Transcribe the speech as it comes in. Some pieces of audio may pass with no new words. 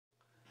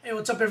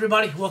What's up,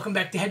 everybody? Welcome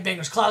back to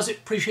Headbanger's Closet.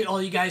 Appreciate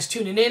all you guys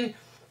tuning in.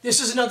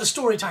 This is another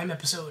story time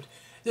episode.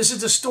 This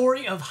is the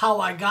story of how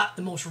I got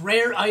the most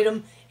rare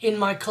item in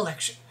my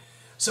collection.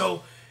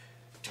 So,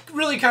 to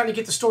really kind of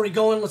get the story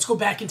going, let's go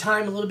back in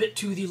time a little bit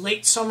to the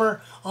late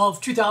summer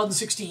of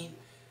 2016.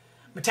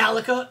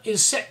 Metallica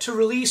is set to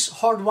release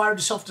Hardwired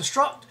to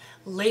Self-Destruct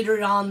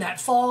later on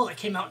that fall. It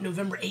came out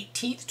November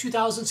 18th,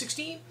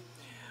 2016.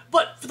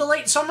 But for the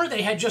late summer,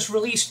 they had just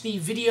released the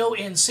video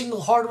and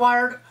single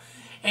Hardwired,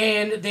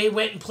 and they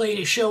went and played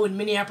a show in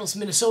Minneapolis,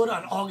 Minnesota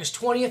on August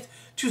 20th,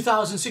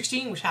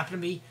 2016, which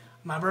happened to be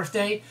my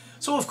birthday.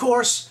 So, of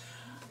course,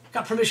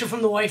 got permission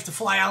from the wife to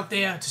fly out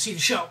there to see the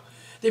show.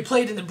 They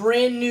played in the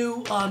brand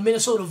new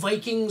Minnesota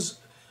Vikings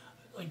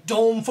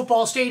dome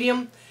football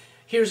stadium.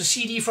 Here's a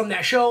CD from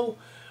that show.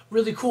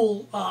 Really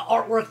cool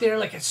artwork there,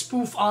 like a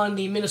spoof on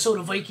the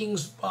Minnesota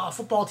Vikings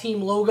football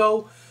team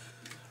logo.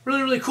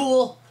 Really, really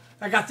cool.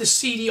 I got this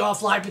CD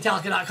off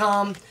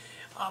livemetallica.com.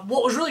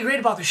 What was really great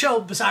about the show,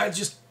 besides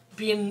just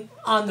being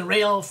on the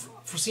rail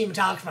for seeing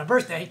Metallica for my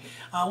birthday,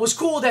 was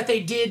cool that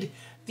they did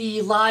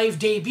the live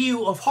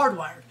debut of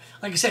Hardwired.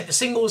 Like I said, the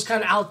single was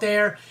kind of out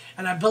there,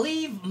 and I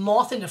believe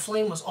Moth into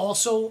Flame was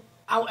also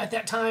out at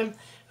that time.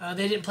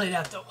 They didn't play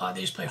that, though.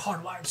 They just played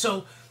Hardwired.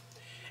 So,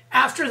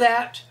 after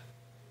that,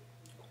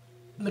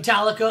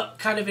 Metallica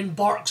kind of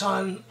embarks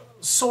on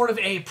sort of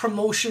a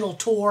promotional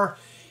tour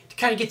to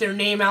kind of get their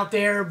name out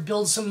there,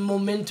 build some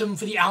momentum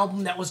for the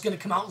album that was going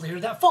to come out later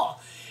that fall.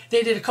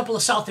 They did a couple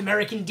of South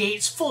American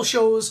dates, full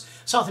shows,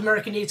 South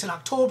American dates in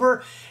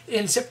October.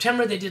 In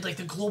September, they did like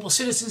the Global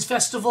Citizens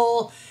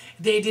Festival.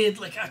 They did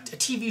like a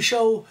TV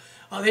show.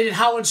 They did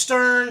Howard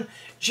Stern,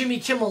 Jimmy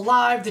Kimmel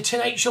Live, The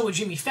Tonight Show with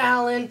Jimmy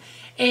Fallon.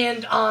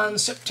 And on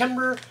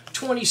September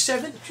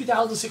 27th,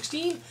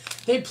 2016,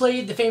 they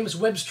played the famous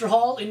Webster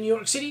Hall in New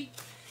York City.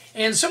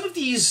 And some of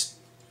these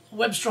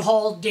Webster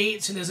Hall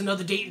dates, and there's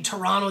another date in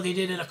Toronto they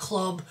did at a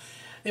club,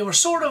 they were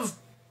sort of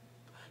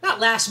not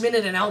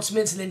last-minute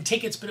announcements and then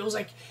tickets, but it was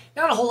like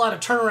not a whole lot of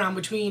turnaround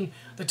between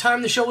the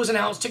time the show was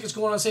announced, tickets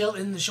going on sale,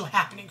 and the show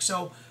happening.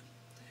 So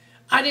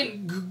I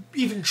didn't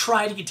even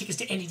try to get tickets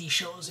to any of these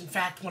shows. In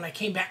fact, when I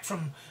came back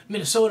from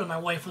Minnesota, my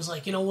wife was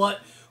like, you know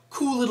what,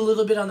 cool it a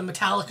little bit on the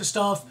Metallica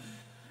stuff.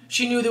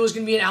 She knew there was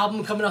going to be an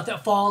album coming out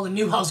that fall and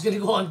knew I was going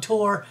to go on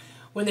tour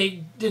when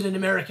they did an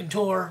American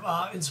tour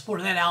in support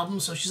of that album.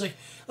 So she's like,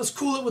 let's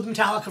cool it with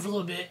Metallica for a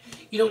little bit.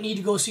 You don't need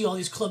to go see all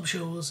these club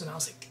shows. And I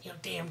was like, you know,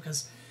 damn,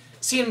 because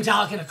seeing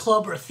Metallica in a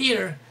club or a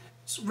theater,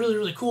 it's a really,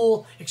 really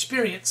cool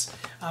experience.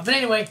 But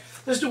anyway,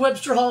 this is the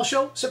Webster Hall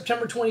show,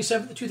 September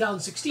 27th,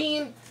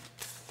 2016.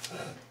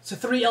 It's a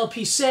 3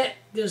 LP set.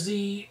 There's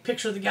the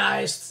picture of the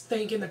guys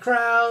thanking the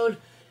crowd,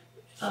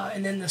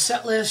 and then the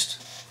set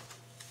list.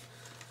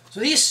 So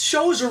these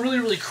shows are really,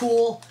 really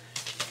cool.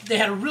 They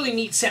had a really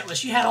neat set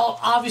list. You had all,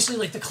 obviously,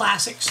 like the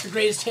classics, the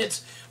greatest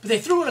hits, but they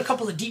threw in a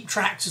couple of deep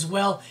tracks as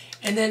well.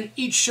 And then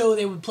each show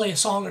they would play a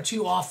song or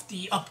two off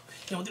the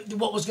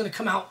what was going to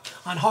come out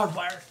on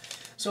Hardwired.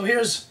 So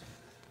here's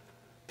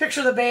a picture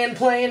of the band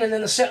playing, and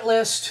then the set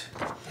list.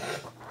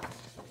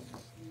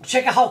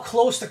 Check out how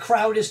close the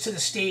crowd is to the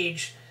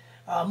stage,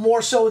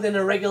 more so than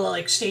a regular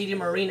like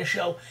stadium or arena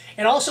show.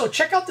 And also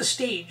check out the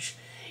stage.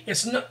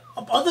 It's not,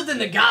 other than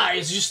the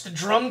guys, just the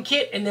drum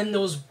kit and then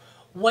those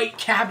white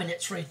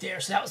cabinets right there.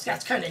 So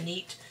that's kind of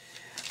neat.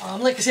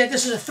 Like I said,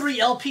 this is a 3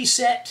 LP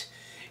set.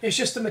 It's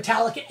just the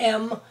Metallica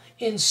M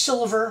in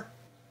silver.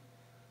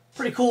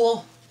 Pretty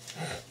cool.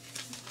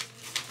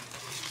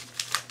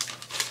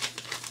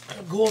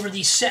 I'll go over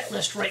the set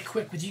list right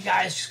quick with you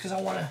guys just because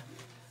I want to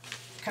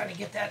kind of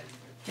get that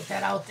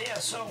out there.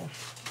 So,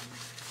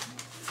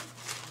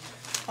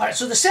 all right.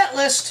 So the set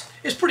list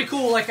is pretty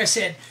cool. Like I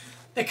said,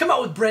 they come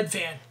out with Bread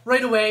Fan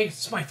right away.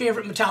 It's my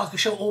favorite Metallica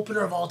show opener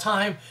of all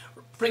time.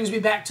 Brings me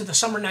back to the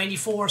Summer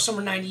 94,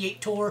 Summer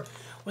 98 tour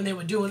when they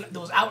were doing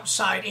those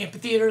outside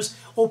amphitheaters,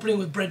 opening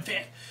with Bread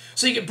Fan.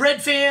 So you get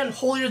Bread Fan,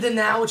 Holier Than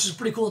Thou, which is a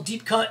pretty cool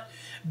deep cut,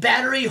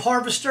 Battery,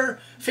 Harvester,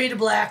 Fade to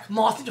Black,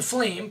 Moth into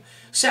Flame,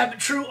 Sabbath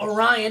True,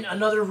 Orion,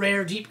 another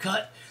rare deep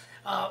cut,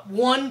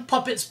 One,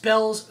 Puppets,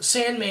 Bells,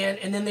 Sandman,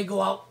 and then they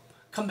go out,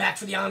 come back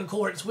for the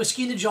encore. It's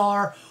Whiskey in the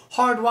Jar,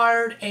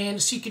 Hardwired,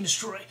 and Seek and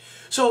Destroy.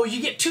 So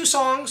you get 2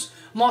 songs,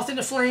 Moth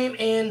into Flame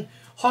and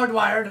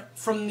Hardwired,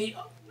 from the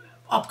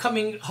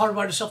upcoming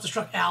Hardwired to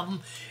Self-Destruct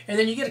album. And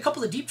then you get a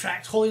couple of deep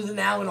tracks, Holier Than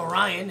Thou and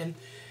Orion. And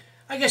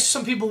I guess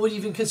some people would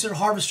even consider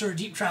Harvester a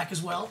deep track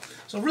as well.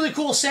 So really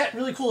cool set,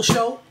 really cool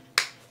show.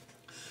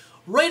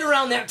 Right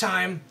around that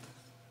time,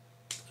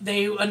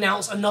 they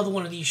announced another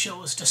one of these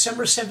shows,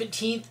 December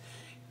 17th,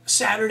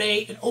 Saturday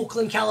in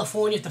Oakland,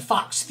 California at the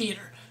Fox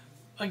Theater.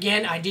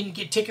 Again, I didn't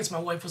get tickets. My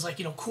wife was like,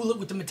 you know, cool it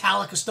with the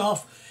Metallica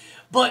stuff.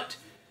 But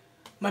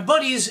my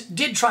buddies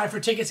did try for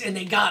tickets, and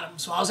they got them.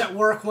 So I was at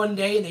work one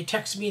day, and they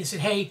texted me and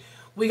said, hey,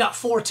 we got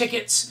 4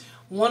 tickets.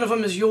 One of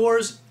them is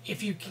yours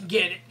if you can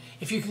get it,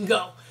 if you can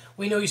go.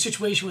 We know your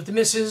situation with the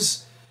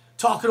missus.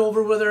 Talk it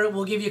over with her.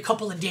 We'll give you a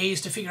couple of days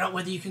to figure out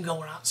whether you can go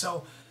or not.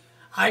 So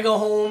I go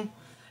home,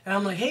 and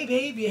I'm like, hey,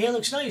 babe, your hair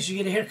looks nice. You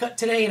get a haircut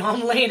today? And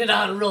I'm laying it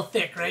on real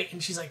thick, right?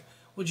 And she's like,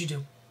 What'd you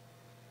do?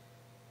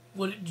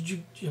 What did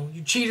you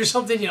you cheat or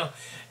something?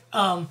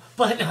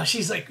 But no,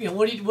 she's like,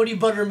 what are you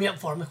buttering me up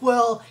for? I'm like,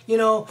 well,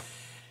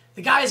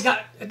 the guy's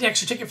got an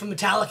extra ticket from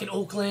Metallica in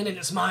Oakland, and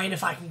it's mine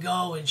if I can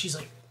go. And she's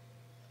like,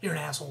 you're an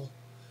asshole.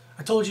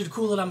 I told you to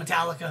cool it on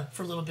Metallica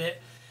for a little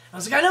bit. I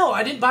was like, I know,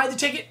 I didn't buy the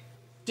ticket,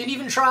 didn't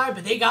even try,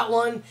 but they got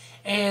one,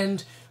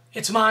 and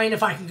it's mine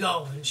if I can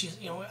go. And she's,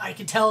 I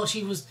could tell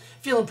she was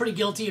feeling pretty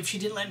guilty if she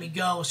didn't let me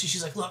go. So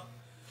she's like, look,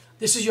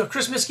 this is your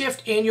Christmas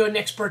gift and your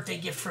next birthday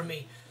gift from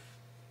me.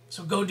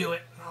 So go do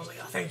it. And I was like,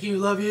 oh, thank you,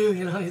 love you,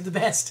 you're the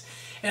best.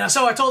 And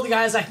so I told the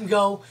guys I can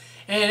go,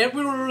 and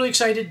we were really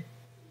excited,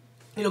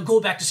 go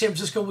back to San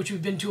Francisco, which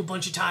we've been to a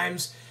bunch of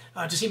times,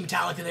 to see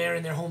Metallica there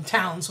in their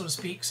hometown, so to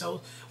speak.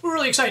 So we're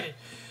really excited.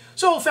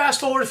 So fast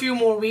forward a few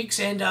more weeks,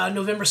 and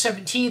November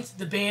 17th,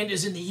 the band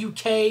is in the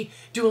UK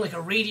doing like a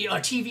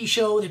TV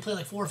show. They play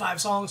like 4 or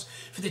 5 songs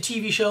for the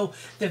TV show.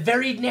 The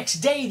very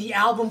next day, the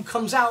album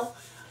comes out,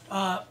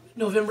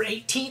 November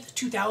 18th,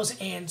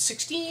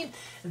 2016.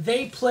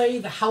 They play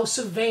the House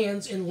of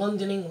Vans in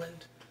London,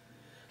 England.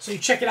 So you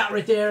check it out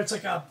right there. It's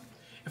like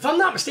if I'm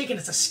not mistaken,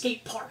 it's a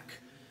skate park.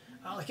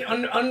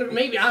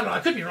 Maybe, I don't know, I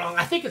could be wrong.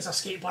 I think it's a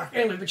skate park.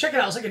 Anyway, but check it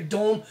out. It's like a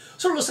dome.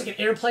 Sort of looks like an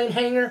airplane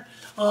hangar.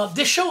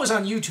 This show is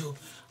on YouTube.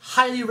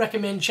 Highly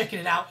recommend checking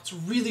it out. It's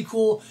really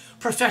cool.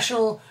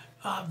 Professional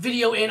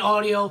video and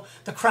audio.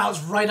 The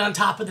crowd's right on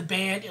top of the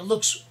band. It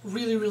looks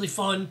really, really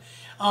fun.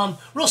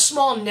 Real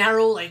small,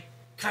 narrow, like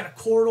kind of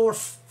corridor,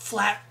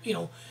 flat,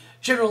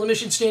 general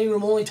admission, standing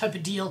room only type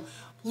of deal.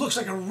 Looks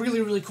like a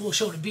really, really cool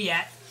show to be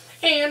at.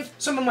 And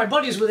some of my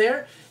buddies were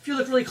there. If you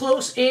look really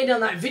close, and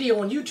on that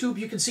video on YouTube,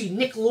 you can see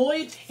Nick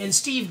Lloyd and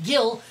Steve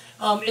Gill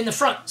in the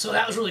front. So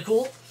that was really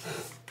cool.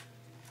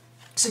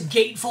 It's a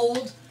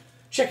gatefold.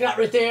 Check it out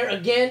right there.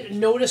 Again,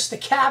 notice the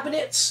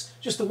cabinets,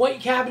 just the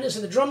white cabinets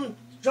and the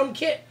drum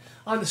kit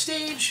on the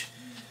stage.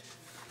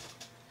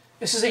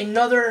 This is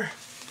another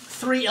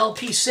 3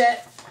 LP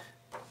set.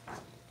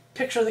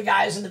 Picture of the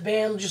guys in the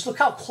band. Just look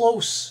how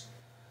close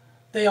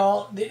they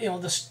are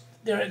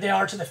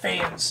to the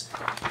fans.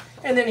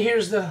 And then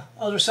here's the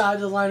other side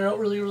of the liner,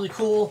 really, really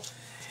cool.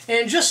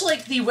 And just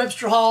like the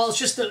Webster Hall, it's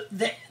just the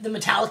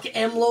Metallica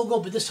M logo,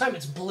 but this time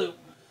it's blue.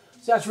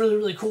 So that's really,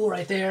 really cool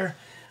right there.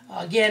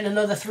 Again,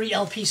 another 3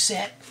 LP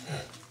set.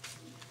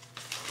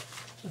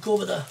 I'll go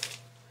over the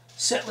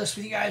set list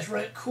with you guys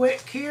right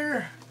quick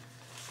here.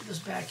 Put this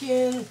back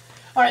in.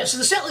 Alright, so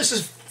the set list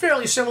is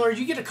fairly similar.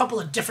 You get a couple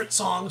of different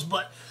songs,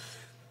 but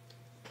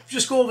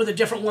just go over the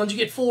different ones. You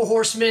get Four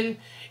Horsemen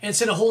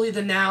instead of Holy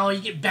the Now.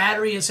 You get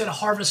Battery instead of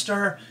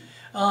Harvester.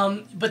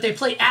 But they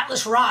play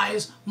Atlas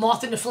Rise,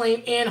 Moth into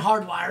Flame, and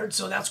Hardwired.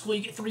 So that's cool.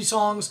 You get 3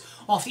 songs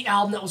off the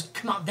album that was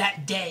come out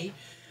that day.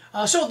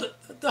 So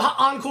the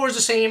encore is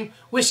the same.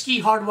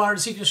 Whiskey, Hardwired,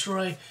 Seek and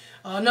Destroy.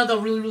 Another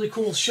really, really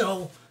cool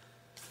show.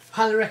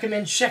 Highly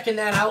recommend checking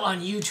that out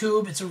on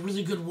YouTube. It's a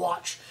really good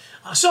watch.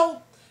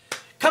 So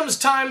comes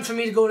time for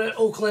me to go to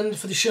Oakland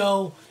for the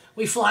show.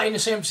 We fly into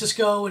San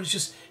Francisco, and it's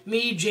just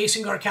me,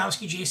 Jason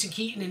Garkowski, Jason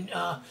Keaton,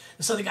 and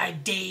this other guy,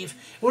 Dave.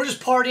 We're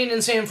just partying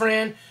in San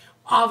Fran.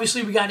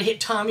 Obviously, we got to hit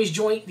Tommy's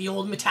joint, the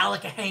old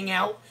Metallica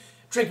hangout.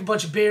 Drink a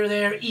bunch of beer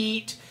there,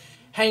 eat,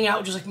 hang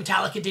out just like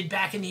Metallica did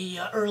back in the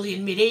early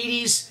and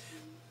mid-'80s.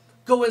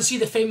 Go and see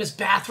the famous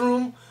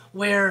bathroom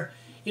where,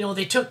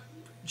 they took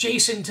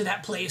Jason to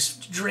that place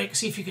to drink,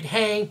 see if you could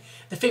hang.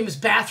 The famous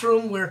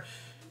bathroom where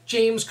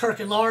James, Kirk,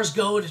 and Lars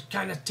go to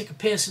kind of take a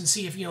piss and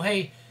see if,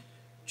 hey,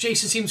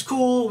 Jason seems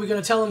cool. We're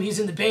going to tell him he's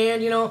in the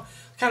band,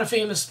 Kind of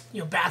famous,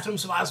 bathroom,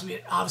 so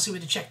obviously we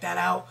had to check that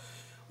out.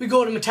 We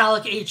go to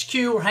Metallica HQ.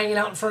 We're hanging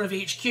out in front of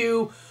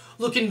HQ.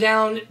 Looking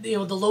down, the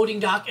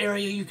loading dock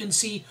area, you can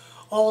see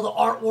all the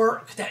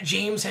artwork that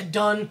James had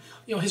done,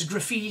 his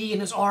graffiti and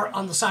his art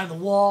on the side of the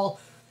wall.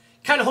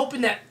 Kind of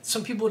hoping that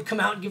some people would come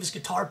out and give us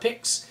guitar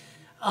picks,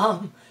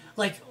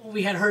 like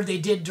we had heard they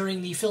did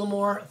during the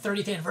Fillmore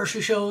 30th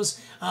anniversary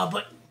shows,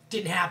 but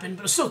didn't happen.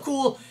 But it's still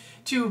cool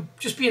to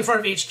just be in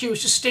front of HQ.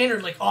 It's just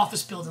standard like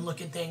office building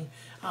looking thing.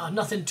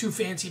 Nothing too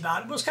fancy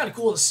about it, but it's kind of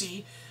cool to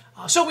see.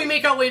 So we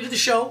make our way to the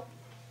show.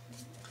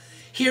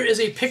 Here is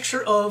a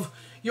picture of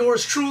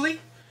yours truly.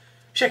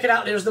 Check it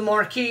out. There's the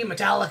marquee,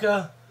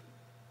 Metallica,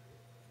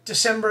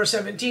 December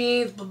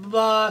 17th, blah, blah,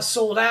 blah,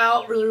 sold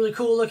out. Really, really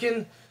cool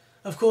looking.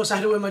 Of course, I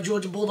had to wear my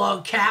Georgia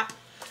Bulldog cap.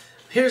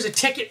 Here's a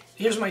ticket.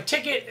 Here's my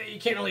ticket. You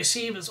can't really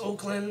see, but it's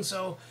Oakland,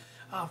 so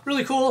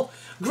really cool.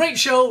 Great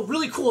show.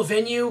 Really cool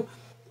venue.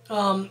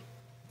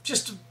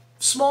 Just a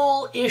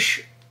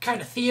small-ish kind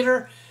of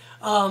theater.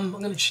 I'm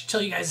going to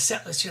tell you guys the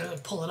set list here. I'm going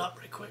to pull it up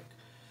right quick.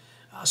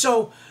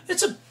 So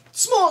it's a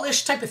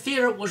smallish type of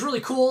theater. It was really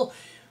cool.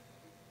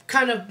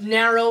 Kind of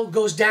narrow,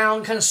 goes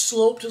down, kind of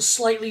sloped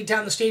slightly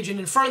down the stage, and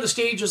in front of the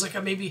stage is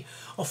like maybe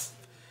a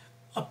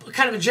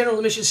kind of a general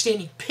admission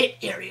standing pit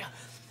area.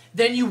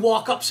 Then you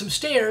walk up some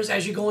stairs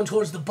as you're going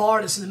towards the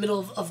bar that's in the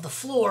middle of the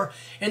floor,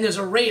 and there's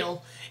a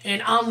rail,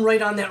 and I'm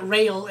right on that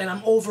rail, and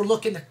I'm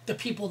overlooking the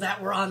people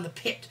that were on the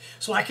pit.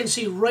 So I can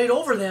see right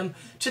over them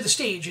to the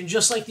stage, and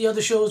just like the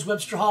other shows,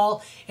 Webster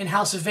Hall and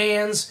House of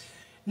Vans,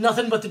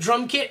 nothing but the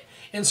drum kit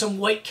and some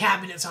white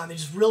cabinets on there,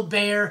 just real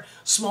bare,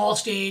 small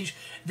stage.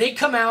 They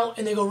come out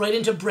and they go right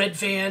into Bread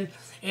Fan,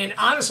 and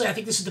honestly, I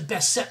think this is the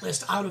best set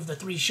list out of the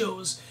 3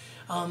 shows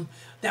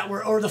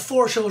or the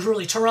 4 shows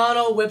really.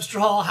 Toronto, Webster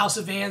Hall, House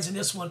of Vans, and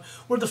this one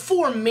were the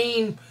 4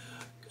 main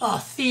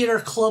theater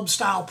club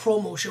style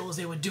promo shows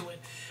they would do it.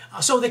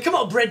 So they come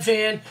out Bread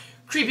Fan,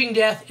 Creeping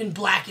Death, and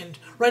Blackened.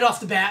 Right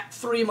off the bat,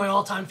 3 of my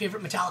all-time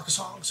favorite Metallica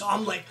songs. So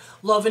I'm like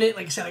loving it.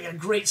 Like I said, I got a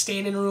great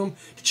stand-in room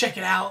to check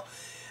it out.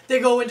 They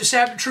go into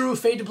Sabbath True,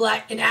 Fade to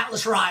Black, and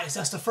Atlas Rise.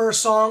 That's the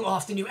first song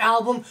off the new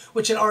album,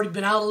 which had already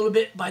been out a little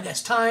bit by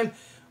this time.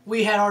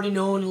 We had already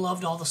known and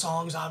loved all the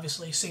songs,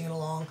 obviously, singing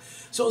along.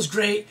 So it was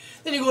great.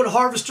 Then you go to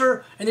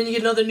Harvester, and then you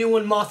get another new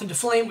one, Moth into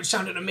Flame, which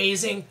sounded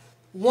amazing.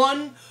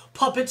 1,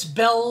 Puppets,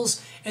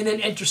 Bells, and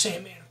then Enter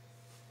Sandman.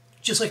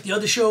 Just like the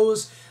other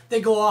shows, they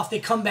go off, they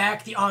come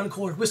back, the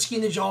encore, Whiskey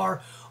in the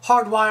Jar,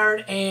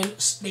 Hardwired, and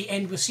they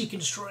end with Seek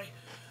and Destroy.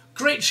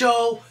 Great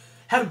show,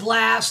 had a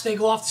blast. They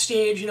go off the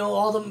stage, you know,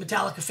 all the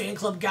Metallica fan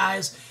club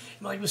guys,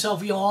 like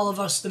myself, you know, all of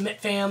us, the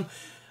Met fam.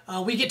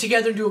 We get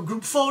together and do a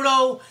group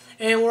photo,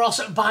 and we're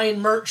also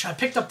buying merch. I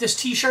picked up this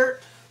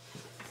t-shirt.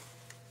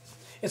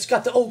 It's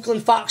got the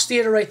Oakland Fox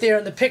Theater right there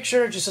in the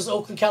picture. It just says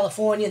Oakland,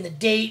 California, and the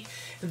date.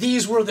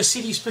 These were the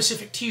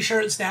city-specific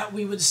t-shirts that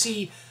we would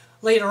see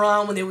later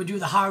on when they would do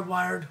the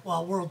Hardwired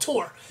World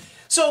Tour.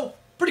 So,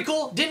 pretty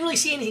cool. Didn't really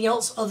see anything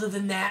else other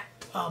than that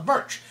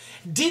merch.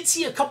 Did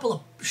see a couple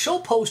of show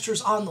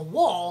posters on the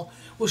wall,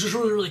 which was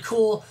really, really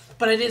cool,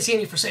 but I didn't see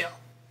any for sale.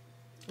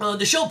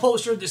 The show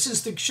poster,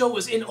 since the show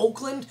was in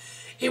Oakland,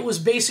 it was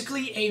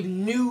basically a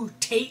new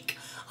take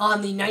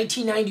on the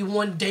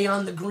 1991 Day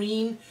on the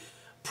Green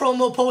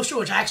promo poster,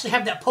 which I actually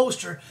have that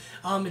poster.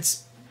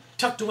 It's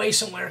tucked away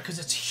somewhere because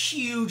it's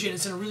huge and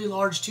it's in a really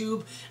large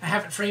tube. I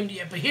haven't framed it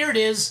yet, but here it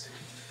is.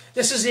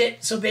 This is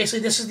it. So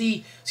basically, this is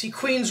see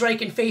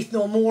Queensryche and Faith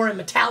No More and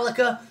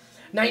Metallica,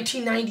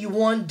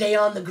 1991 Day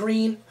on the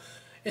Green.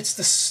 It's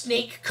the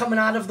snake coming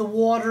out of the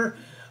water,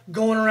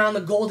 going around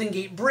the Golden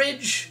Gate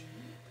Bridge.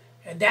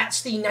 And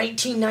that's the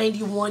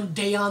 1991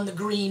 Day on the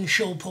Green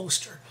show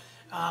poster.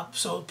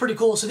 So pretty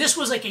cool. So this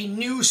was like a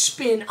new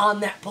spin on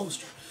that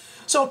poster.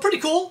 So pretty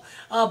cool,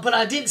 but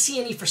I didn't see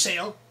any for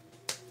sale.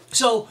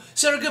 So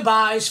said our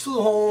goodbyes,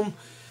 flew home.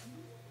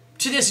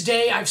 To this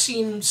day, I've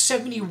seen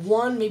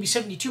 71, maybe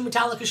 72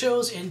 Metallica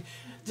shows, and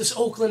this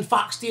Oakland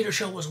Fox Theater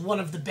show was one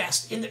of the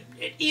best,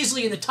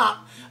 easily in the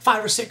top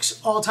 5 or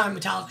 6 all-time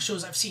Metallica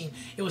shows I've seen.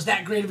 It was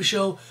that great of a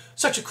show.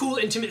 Such a cool,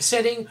 intimate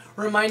setting.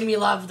 Reminded me a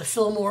lot of the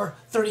Fillmore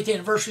 30th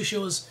anniversary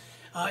shows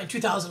in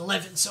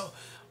 2011. So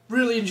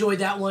really enjoyed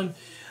that one.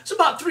 So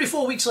about 3 or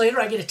 4 weeks later,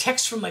 I get a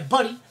text from my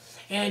buddy,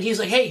 and he's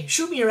like, hey,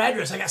 shoot me your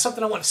address. I got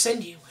something I want to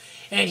send you.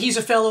 And he's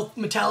a fellow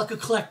Metallica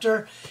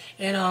collector,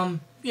 and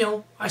you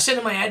know, I sent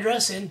him my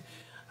address, and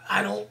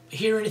I don't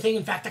hear anything.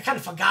 In fact, I kind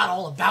of forgot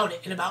all about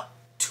it. And about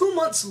 2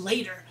 months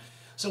later,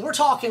 so we're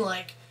talking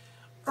like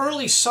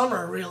early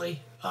summer,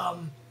 really,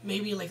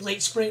 maybe like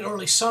late spring,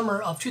 early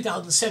summer of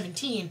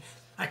 2017,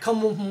 I come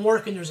home from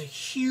work, and there's a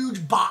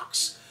huge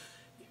box,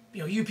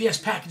 you know, UPS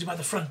package by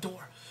the front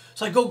door.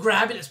 So I go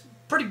grab it. It's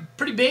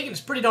pretty big, and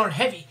it's pretty darn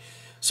heavy.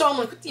 So I'm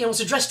like, you know, it's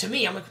addressed to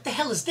me. I'm like, what the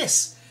hell is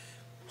this?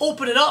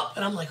 Open it up,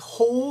 and I'm like,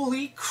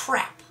 holy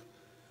crap.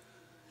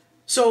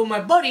 So my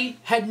buddy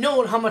had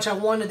known how much I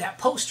wanted that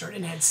poster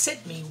and had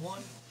sent me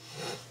one.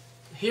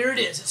 Here it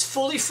is. It's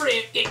fully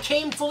framed. It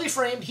came fully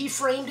framed. He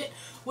framed it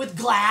with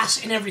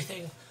glass and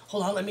everything.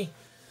 Hold on, let me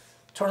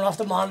turn off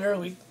the monitor.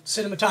 We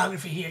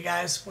cinematography here,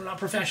 guys. We're not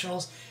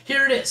professionals.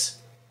 Here it is.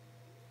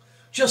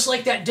 Just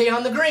like that Day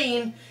on the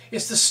Green,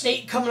 it's the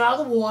snake coming out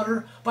of the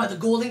water by the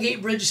Golden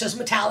Gate Bridge. It says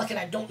Metallica, and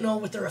I don't know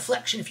with the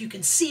reflection if you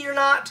can see or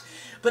not,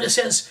 but it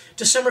says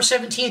December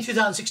 17,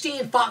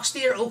 2016, Fox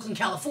Theater, Oakland,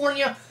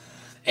 California.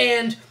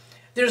 And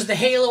there's the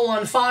Halo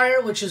on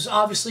Fire, which is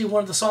obviously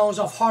one of the songs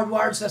off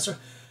Hardwired, so that's a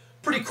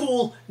pretty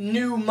cool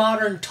new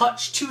modern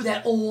touch to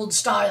that old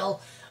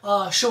style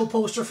show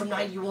poster from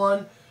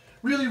 91.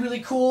 Really,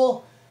 really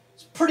cool.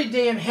 It's pretty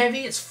damn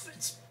heavy. It's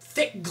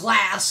thick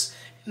glass,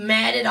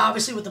 matted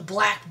obviously with the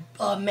black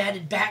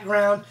matted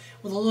background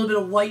with a little bit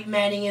of white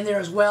matting in there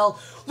as well.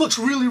 Looks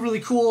really,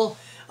 really cool.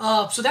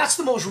 So that's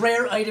the most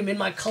rare item in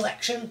my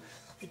collection.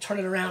 Let me turn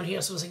it around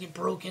here so it doesn't get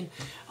broken.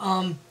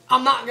 I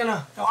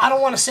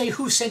don't want to say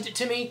who sent it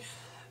to me.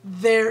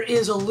 There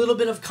is a little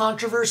bit of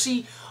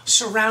controversy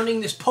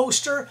surrounding this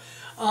poster,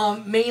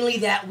 mainly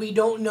that we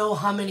don't know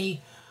how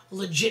many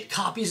legit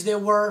copies there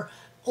were.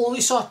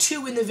 Only saw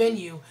 2 in the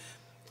venue.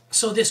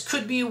 So this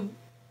could be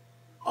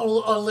a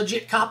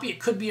legit copy. It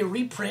could be a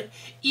reprint.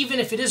 Even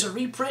if it is a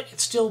reprint,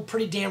 it's still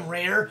pretty damn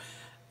rare.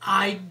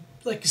 Like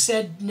I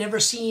said, never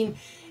seen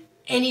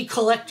any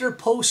collector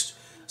post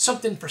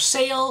something for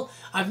sale.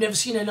 I've never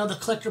seen another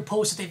collector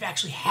post that they've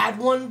actually had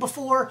one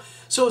before.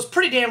 So it's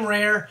pretty damn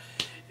rare.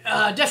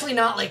 Definitely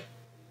not like,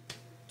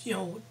 you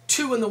know,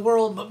 2 in the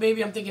world, but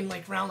maybe I'm thinking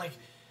like around like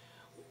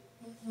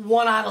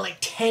 1 out of like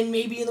 10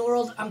 maybe in the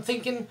world. I'm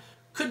thinking,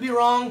 could be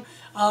wrong.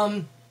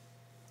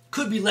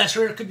 Could be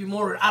lesser, it could be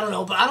more, I don't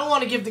know, but I don't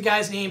want to give the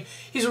guy's name.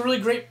 He's a really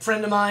great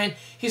friend of mine.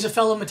 He's a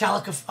fellow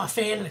Metallica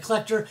fan and a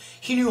collector.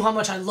 He knew how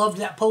much I loved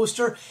that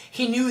poster.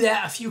 He knew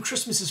that a few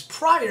Christmases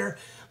prior,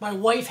 my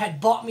wife had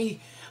bought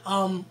me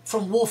from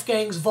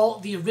Wolfgang's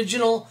vault the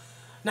original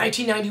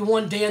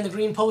 1991 Day on the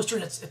Green poster,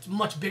 and it's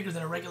much bigger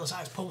than a regular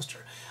size poster.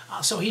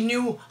 So he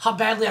knew how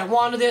badly I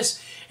wanted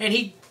this, and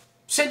he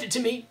sent it to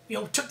me, you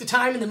know, took the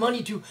time and the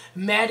money to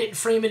mat it and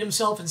frame it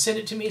himself and send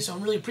it to me, so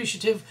I'm really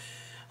appreciative.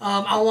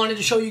 I wanted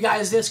to show you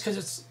guys this because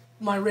it's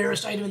my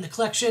rarest item in the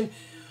collection.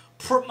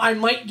 I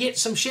might get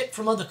some shit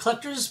from other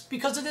collectors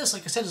because of this.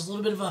 Like I said, it's a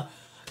little bit of a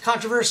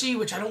controversy,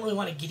 which I don't really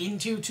want to get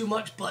into too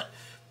much, but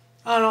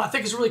I don't know, I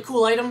think it's a really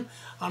cool item.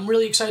 I'm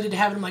really excited to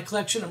have it in my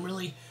collection. I'm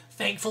really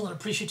thankful and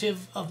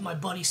appreciative of my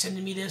buddy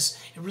sending me this.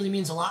 It really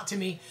means a lot to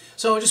me.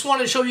 So I just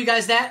wanted to show you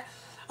guys that.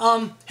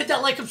 Hit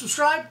that like and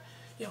subscribe.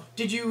 You know,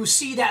 did you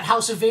see that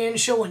House of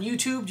Vans show on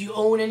YouTube? Do you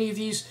own any of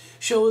these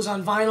shows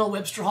on vinyl?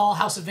 Webster Hall,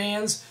 House of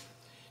Vans?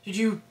 Did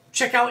you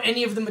check out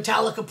any of the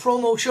Metallica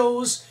promo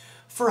shows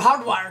for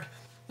Hardwired?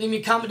 Leave me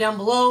a comment down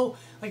below.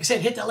 Like I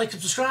said, hit that like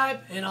and subscribe,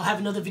 and I'll have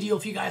another video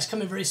for you guys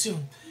coming very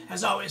soon.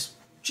 As always,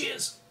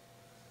 cheers.